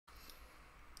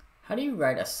How do you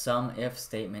write a sum if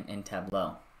statement in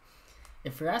Tableau?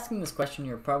 If you're asking this question,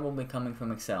 you're probably coming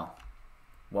from Excel.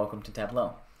 Welcome to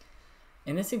Tableau.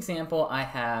 In this example, I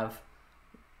have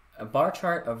a bar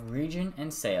chart of region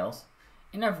and sales,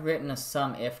 and I've written a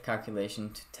sum if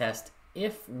calculation to test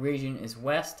if region is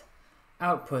west,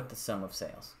 output the sum of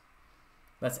sales.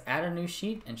 Let's add a new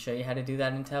sheet and show you how to do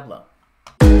that in Tableau.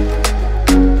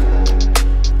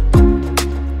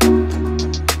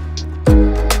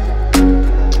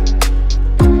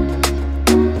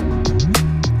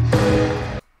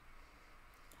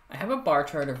 I have a bar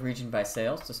chart of region by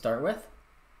sales to start with.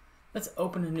 Let's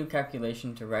open a new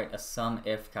calculation to write a sum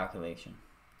if calculation.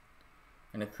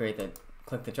 I'm going to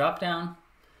click the drop down,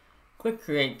 click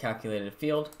create calculated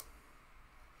field.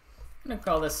 I'm going to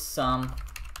call this sum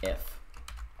if.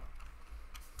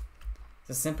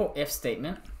 It's a simple if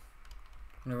statement.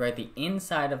 I'm going to write the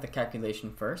inside of the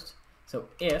calculation first. So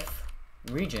if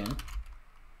region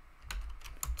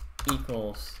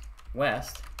equals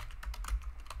west,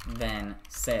 then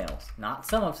sales. Not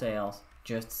sum of sales,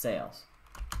 just sales.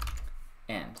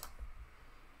 And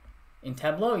in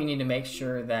Tableau, you need to make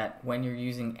sure that when you're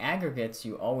using aggregates,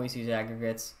 you always use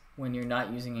aggregates. When you're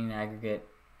not using an aggregate,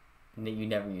 you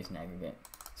never use an aggregate.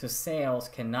 So sales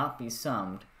cannot be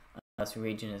summed unless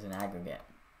region is an aggregate.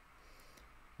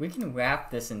 We can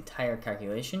wrap this entire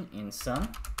calculation in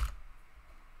sum.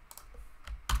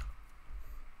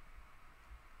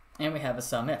 And we have a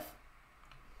sum if.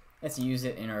 Let's use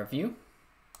it in our view.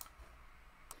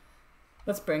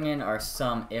 Let's bring in our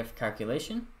sum if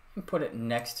calculation and put it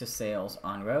next to sales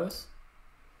on rows.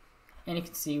 And you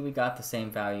can see we got the same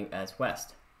value as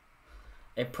west.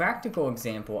 A practical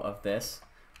example of this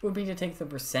would be to take the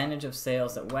percentage of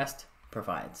sales that west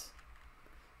provides.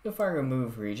 If I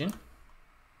remove region,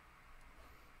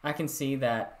 I can see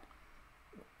that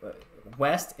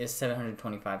west is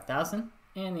 725,000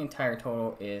 and the entire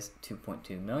total is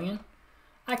 2.2 million.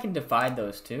 I can divide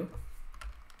those two,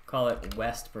 call it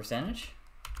west percentage,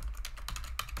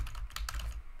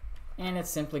 and it's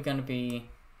simply going to be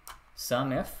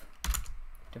sum if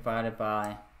divided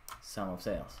by sum of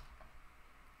sales.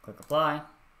 Click apply,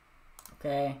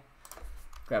 okay,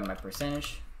 grab my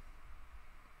percentage,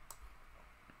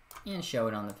 and show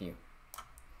it on the view.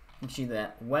 You can see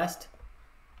that west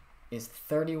is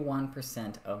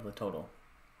 31% of the total.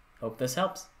 Hope this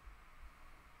helps.